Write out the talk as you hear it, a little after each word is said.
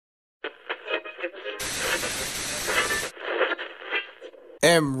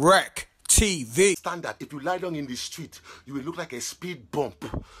MRecktv. Standard. If you lie down in the street, you will look like a speed bump.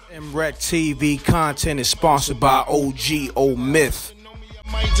 MRecktv content is sponsored by OG O Myth.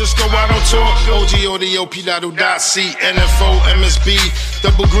 Might just go out on tour. OGODOP.C, NFO, MSB,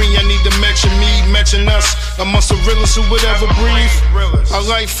 double green. I need to mention me, mention us. Amongst the realest who would ever breathe. Our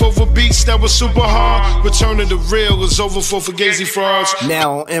life over beats that was super hard. Return to the real is over for Fugazi frauds.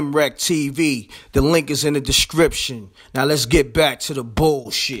 Now on MRecktv, the link is in the description. Now let's get back to the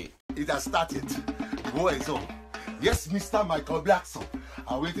bullshit. It has started. The war is on. Yes, Mr. Michael Blackson.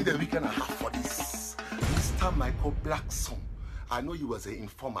 I waited a week and a half for this. Mr. Michael Blackson. I know you was an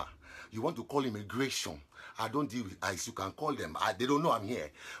informer. You want to call immigration. I don't deal with ICE. You can call them. They don't know I'm here.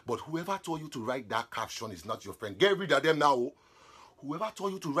 But whoever told you to write that caption is not your friend. Get rid of them now. Whoever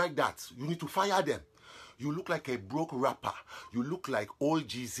told you to write that, you need to fire them. You look like a broke rapper. You look like Old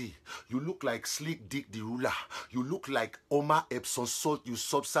GZ. You look like Slick Dick the Ruler. You look like Omar Epsom Salt, you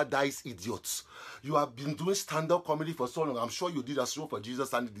subsidized idiots. You have been doing stand-up comedy for so long. I'm sure you did a show for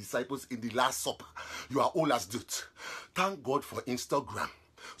Jesus and the disciples in the Last Supper. You are old as dirt. Thank God for Instagram.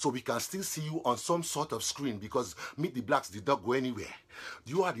 So we can still see you on some sort of screen because Meet the Blacks did not go anywhere.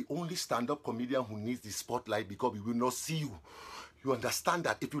 You are the only stand-up comedian who needs the spotlight because we will not see you. You understand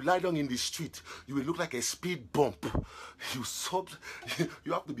that if you lie down in the street, you will look like a speed bump. You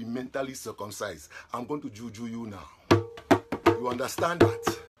have to be mentally circumcised. I'm going to juju you now. You understand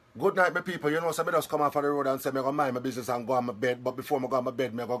that? Good night, my people. You know, somebody just come off on the road and say, I'm going to mind my business and go on my bed. But before I go on my bed,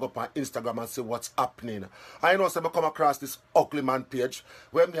 I'm going to go up on Instagram and see what's happening. I know, so I come across this ugly man page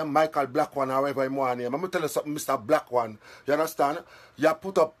where me and Michael Blackson, however I'm one name. I'm going to tell you something, Mr. Blackson. You understand? You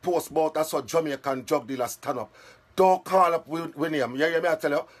put up post about that's what Jamaican drug dealers stand up. Don't call up with him. You hear me? I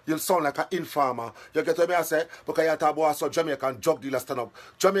tell you, you'll sound like an informer. You get what me I say? Because you talk about so Jamaican drug dealers stand up.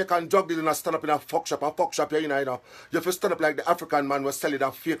 Jamaican drug dealers stand up in a fuck shop you know. You have to stand up like the African man was selling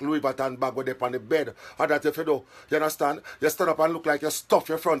that fake Louis Vuitton bag with them on the bed. And that if you do, you understand? You stand up and look like you stuff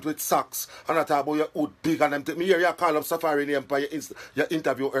your front with socks. And I talk about your hood big and them. Me hear you call up Safari name for your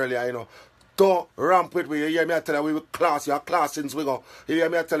interview earlier, you know. Don't ramp with me. You hear me? I tell you, we will class your class since we go. You hear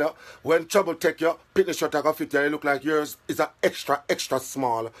me? I tell you, when trouble take you, pick the shirt I go fit you, you look like yours is an extra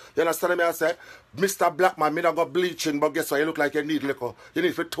small. You understand me? I say, Mr. Blackman, me not go bleaching, but guess what? You look like you need liquor. You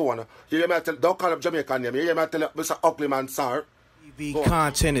need for tone. You hear me? I tell you, don't call up Jamaican name. You hear me? I tell you, Mr. Ugly Man, sir. TV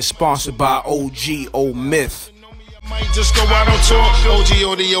content is sponsored by OG O Myth. Might just go out on tour.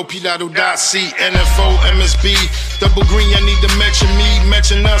 OGODOP.C, NFO, MSB, double green. I need to mention me,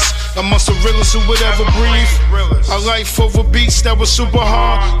 mention us. Amongst the realest who would ever breathe. Our life over beats that was super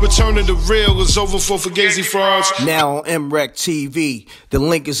hard. Return to the real is over for Fugazi frauds. Now on MRecktv, the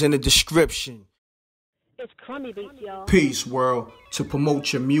link is in the description. It's crummy beats, y'all. Peace, world. To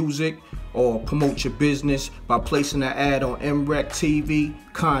promote your music or promote your business by placing an ad on MRecktv,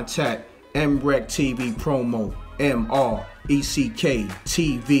 contact MRecktVpromo.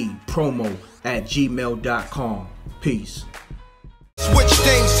 MRecktVpromo at gmail.com. Peace. Switch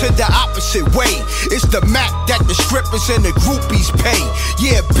things to the opposite way. It's the Mac that the strippers and the groupies pay.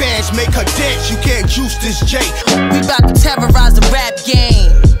 Yeah, bands make her dance. You can't juice this J. We bout to terrorize the rap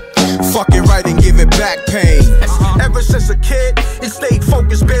game. Fuck it right and give it back pain. Ever since a kid, it stayed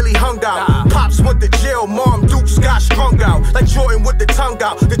focused, barely hung out. Pops went to jail, Mom Dukes got strung out. Like Jordan with the tongue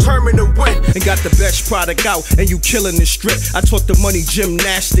out, determined to win. And got the best product out, and you killing the strip. I taught the money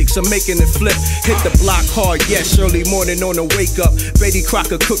gymnastics, I'm making it flip. Hit the block hard, yes, early morning on the wake up. Betty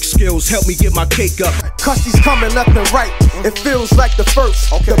Crocker cook skills, help me get my cake up. Cussies coming left and right, it feels like the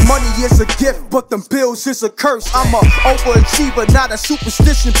first. The money is a gift, but them bills is a curse. I'm a overachiever, not a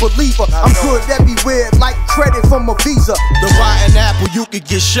superstition believer. I'm good everywhere, like credit from a visa. The rotten apple, you could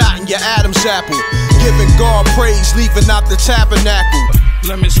get shot in your Adam's apple. Giving God praise, leaving out the tabernacle.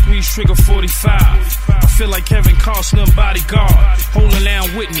 Lemon squeeze trigger 45. I feel like Kevin Costner bodyguard, holding down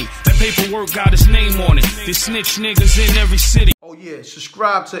Whitney. That paperwork got his name on it. They snitch niggas in every city. Oh yeah,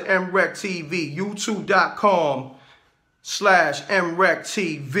 subscribe to MRecktv,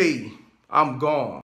 youtube.com/MRecktv. I'm gone.